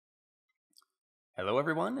Hello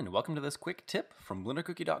everyone, and welcome to this quick tip from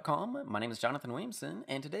BlenderCookie.com. My name is Jonathan Williamson,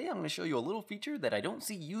 and today I'm going to show you a little feature that I don't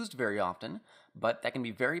see used very often, but that can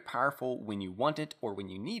be very powerful when you want it or when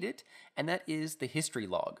you need it, and that is the history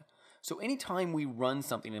log. So anytime we run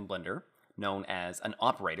something in Blender, known as an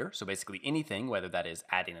operator, so basically anything, whether that is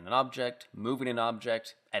adding an object, moving an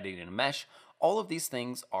object, editing a mesh, all of these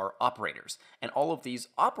things are operators, and all of these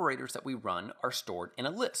operators that we run are stored in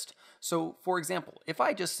a list. So for example, if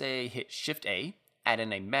I just say hit Shift-A, add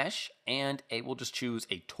in a mesh, and we'll just choose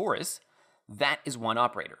a torus, that is one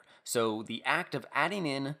operator. So the act of adding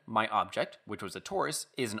in my object, which was a torus,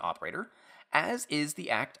 is an operator, as is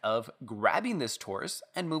the act of grabbing this torus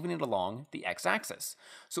and moving it along the x-axis.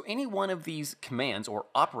 So any one of these commands, or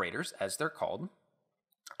operators as they're called,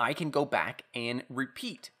 I can go back and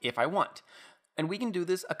repeat if I want. And we can do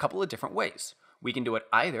this a couple of different ways. We can do it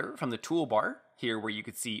either from the toolbar, here where you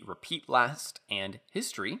could see repeat last and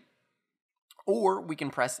history, or we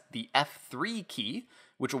can press the F3 key,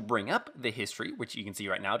 which will bring up the history, which you can see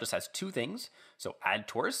right now just has two things. So add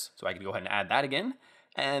torus, so I could go ahead and add that again,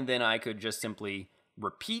 and then I could just simply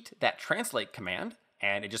repeat that translate command,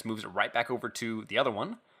 and it just moves it right back over to the other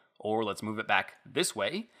one. Or let's move it back this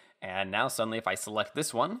way, and now suddenly if I select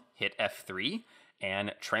this one, hit F3,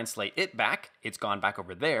 and translate it back, it's gone back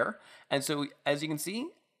over there. And so as you can see,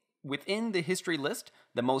 within the history list,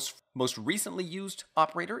 the most recently used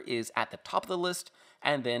operator is at the top of the list,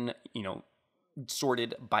 and then,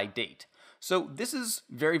 sorted by date. So this is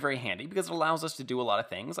very, very handy because it allows us to do a lot of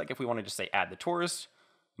things. Like if we want to just say add the torus,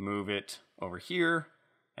 move it over here,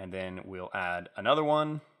 and then we'll add another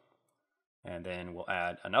one, and then we'll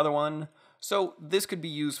add another one. So this could be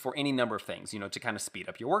used for any number of things, to kind of speed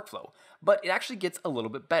up your workflow. But it actually gets a little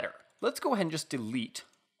bit better. Let's go ahead and just delete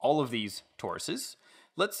all of these toruses.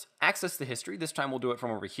 Let's access the history. This time we'll do it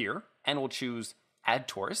from over here, and we'll choose Add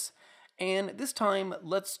Torus. And this time,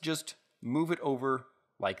 let's just move it over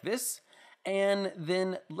like this. And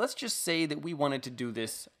then let's just say that we wanted to do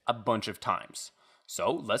this a bunch of times.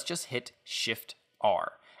 So let's just hit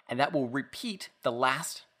Shift+R, and that will repeat the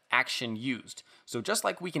last action used. So just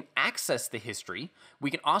like we can access the history,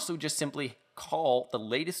 we can also just simply call the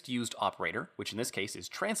latest used operator, which in this case is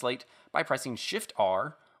translate, by pressing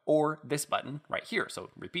Shift+R, or this button right here. So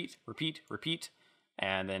repeat, repeat, repeat,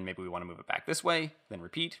 and then maybe we want to move it back this way, then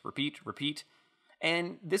repeat, repeat, repeat.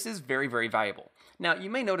 And this is very, very valuable. Now, you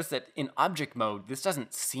may notice that in object mode, this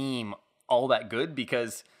doesn't seem all that good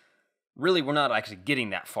because really we're not actually getting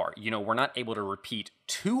that far. We're not able to repeat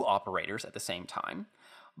two operators at the same time,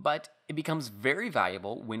 but it becomes very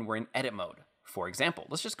valuable when we're in edit mode. For example,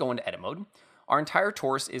 let's just go into edit mode. Our entire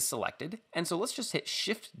torus is selected, and so let's just hit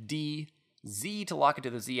Shift-D, Z to lock it to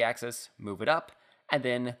the Z axis, move it up, and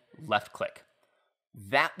then left click.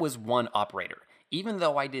 That was one operator. Even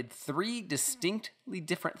though I did three distinctly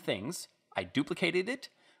different things, I duplicated it,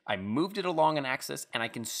 I moved it along an axis, and I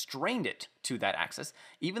constrained it to that axis.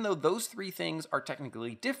 Even though those three things are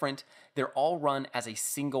technically different, they're all run as a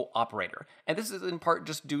single operator. And this is in part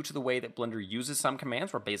just due to the way that Blender uses some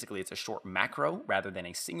commands, where basically it's a short macro rather than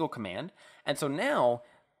a single command. And so now,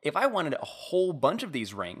 if I wanted a whole bunch of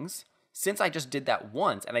these rings, since I just did that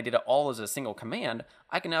once and I did it all as a single command,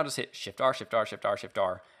 I can now just hit Shift-R, Shift-R, Shift-R,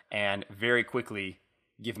 Shift-R, and very quickly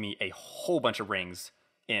give me a whole bunch of rings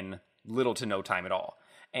in little to no time at all.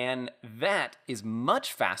 And that is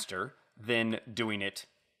much faster than doing it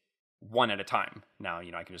one at a time. Now,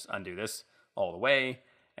 I can just undo this all the way,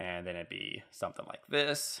 and then it'd be something like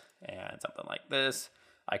this, and something like this.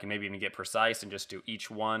 I can maybe even get precise and just do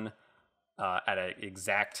each one at an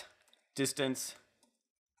exact distance.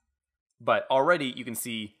 But already you can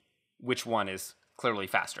see which one is clearly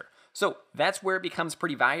faster. So that's where it becomes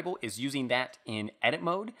pretty valuable, is using that in edit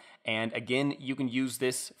mode. And again, you can use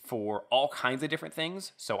this for all kinds of different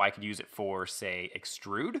things. So I could use it for, say,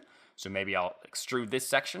 extrude. So maybe I'll extrude this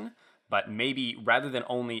section, but maybe rather than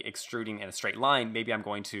only extruding in a straight line, maybe I'm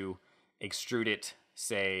going to extrude it,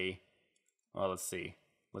 say, well, let's see.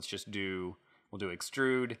 We'll do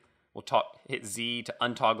extrude. We'll hit Z to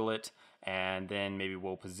untoggle it, and then maybe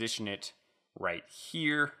we'll position it right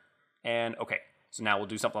here. And okay, so now we'll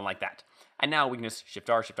do something like that. And now we can just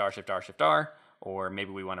Shift-R, Shift-R, Shift-R, Shift-R, or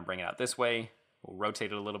maybe we want to bring it out this way. We'll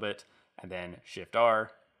rotate it a little bit, and then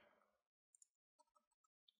Shift-R.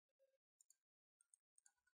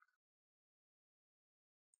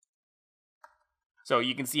 So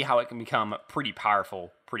you can see how it can become pretty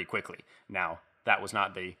powerful pretty quickly. Now, that was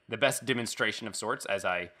not the best demonstration of sorts, as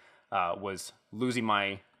I was losing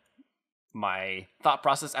my thought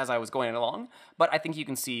process as I was going along, but I think you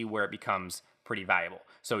can see where it becomes pretty valuable.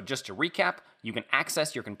 So just to recap, you can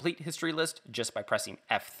access your complete history list just by pressing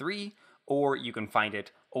F3, or you can find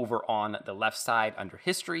it over on the left side under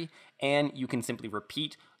history, and you can simply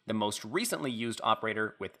repeat the most recently used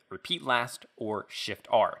operator with repeat last or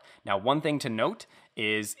Shift+R. Now, one thing to note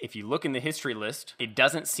is if you look in the history list, it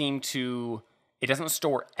doesn't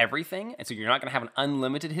store everything, and so you're not going to have an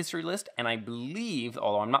unlimited history list, and I believe,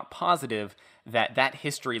 although I'm not positive, that that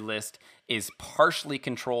history list is partially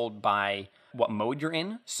controlled by what mode you're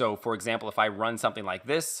in. So, for example, if I run something like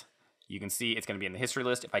this, you can see it's going to be in the history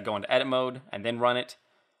list. If I go into edit mode and then run it,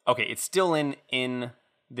 okay, it's still in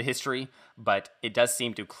the history, but it does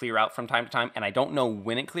seem to clear out from time to time, and I don't know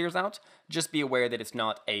when it clears out. Just be aware that it's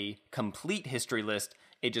not a complete history list.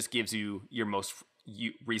 It just gives you your most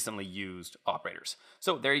recently used operators.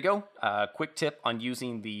 So there you go. Quick tip on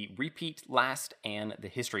using the repeat last and the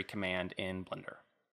history command in Blender.